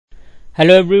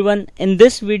Hello everyone, in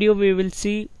this video we will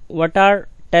see what are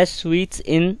test suites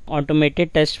in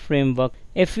automated test framework.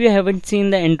 If you haven't seen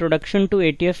the introduction to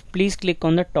ATF, please click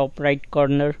on the top right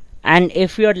corner. And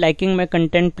if you are liking my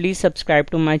content, please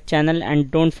subscribe to my channel and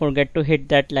don't forget to hit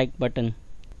that like button.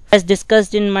 As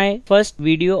discussed in my first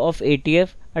video of ATF,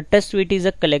 a test suite is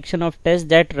a collection of tests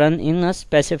that run in a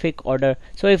specific order.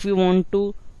 So if you want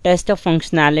to test a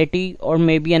functionality or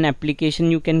maybe an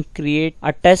application, you can create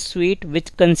a test suite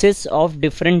which consists of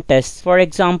different tests. For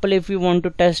example, if you want to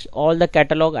test all the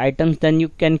catalog items, then you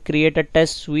can create a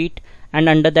test suite, and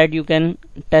under that you can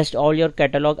test all your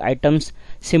catalog items.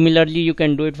 Similarly, you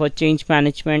can do it for change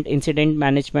management, incident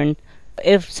management.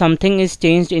 If something is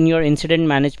changed in your incident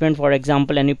management, for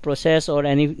example any process or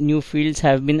any new fields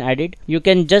have been added, you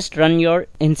can just run your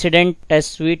incident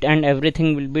test suite and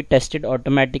everything will be tested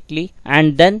automatically,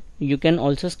 and then you can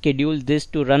also schedule this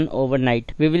to run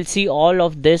overnight. We will see all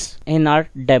of this in our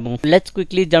demo. Let's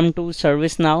quickly jump to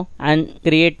ServiceNow and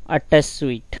create a test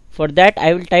suite. For that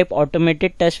I will type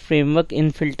automated test framework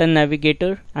in filter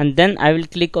navigator, and then I will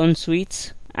click on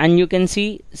suites, and you can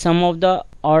see some of the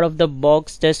out of the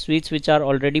box test suites which are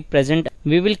already present.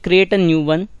 We will create a new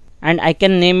one and I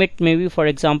can name it maybe for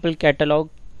example catalog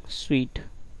suite,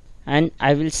 and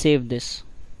I will save this.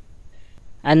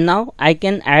 And now I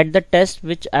can add the test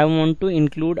which I want to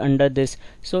include under this.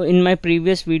 So in my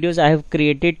previous videos I have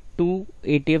created 2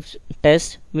 ATF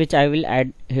tests which I will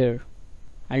add here.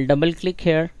 I'll double click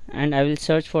here and I will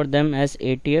search for them as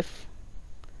ATF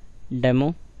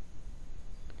demo,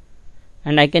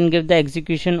 and I can give the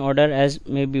execution order as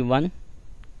maybe 1,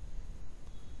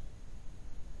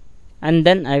 and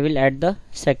then I will add the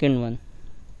second one.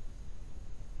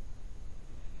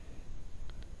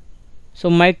 So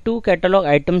my 2 catalog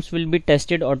items will be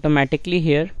tested automatically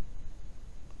here,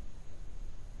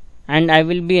 and I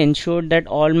will be ensured that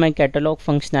all my catalog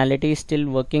functionality is still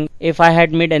working. If I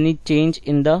had made any change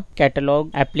in the catalog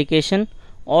application,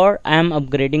 or I am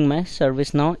upgrading my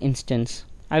ServiceNow instance.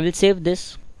 I will save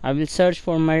this. I will search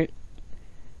for my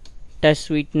test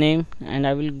suite name and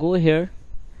I will go here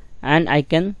and I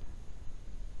can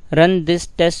run this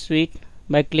test suite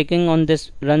by clicking on this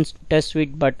run test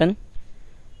suite button,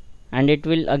 and it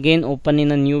will again open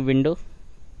in a new window,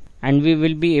 and we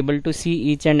will be able to see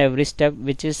each and every step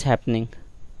which is happening.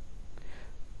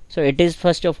 So it is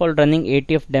first of all running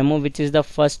ATF demo, which is the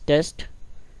first test,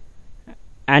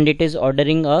 and it is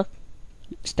ordering a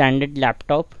standard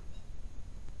laptop,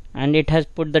 and it has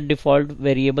put the default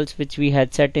variables which we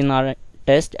had set in our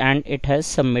test, and it has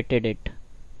submitted it.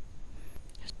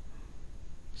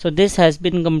 So this has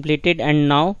been completed, and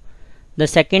now the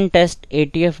second test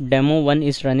ATF demo 1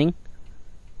 is running,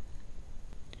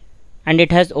 and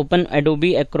it has opened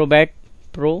Adobe Acrobat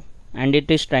Pro and it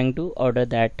is trying to order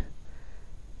that,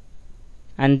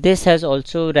 and this has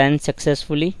also ran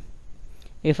successfully.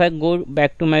 If I go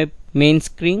back to my main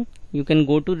screen, you can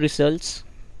go to results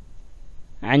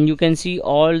and you can see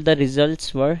all the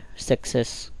results were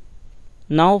success.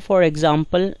 Now for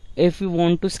example, if you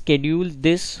want to schedule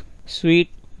this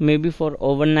suite maybe for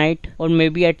overnight or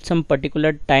maybe at some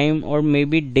particular time or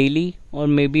maybe daily or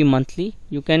maybe monthly,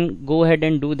 you can go ahead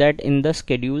and do that in the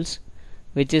schedules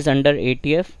which is under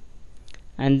ATF,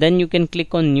 and then you can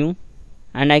click on new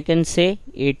and I can say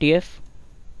ATF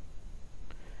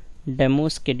demo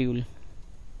schedule.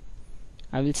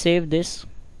 I will save this,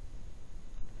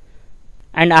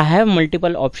 and I have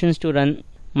multiple options to run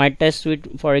my test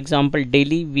suite, for example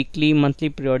daily, weekly, monthly,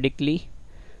 periodically.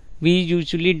 We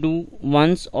usually do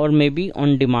once or maybe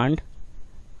on demand.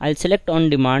 I'll select on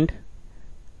demand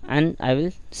and I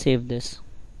will save this.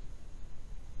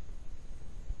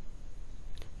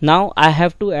 Now I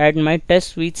have to add my test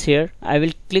suites here. I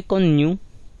will click on new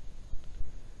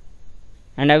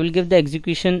and I will give the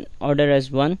execution order as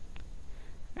 1,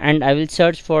 and I will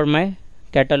search for my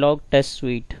catalog test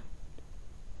suite.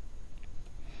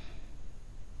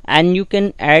 And you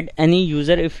can add any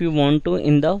user if you want to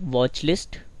in the watch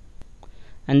list,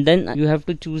 and then you have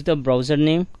to choose the browser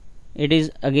name. It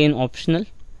is again optional,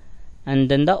 and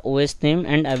then the OS name,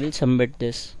 and I will submit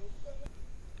this.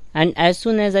 And as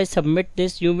soon as I submit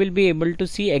this, you will be able to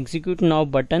see execute now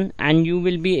button, and you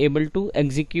will be able to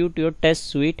execute your test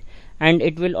suite, and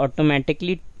it will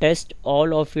automatically test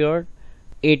all of your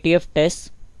ATF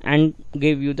tests and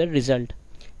give you the result.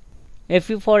 If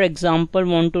you for example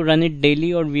want to run it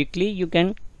daily or weekly, you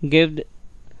can give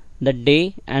the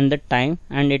day and the time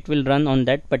and it will run on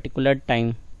that particular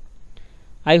time.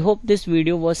 I hope this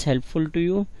video was helpful to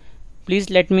you. Please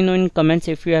let me know in comments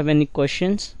if you have any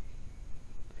questions,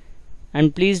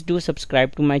 and please do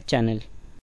subscribe to my channel.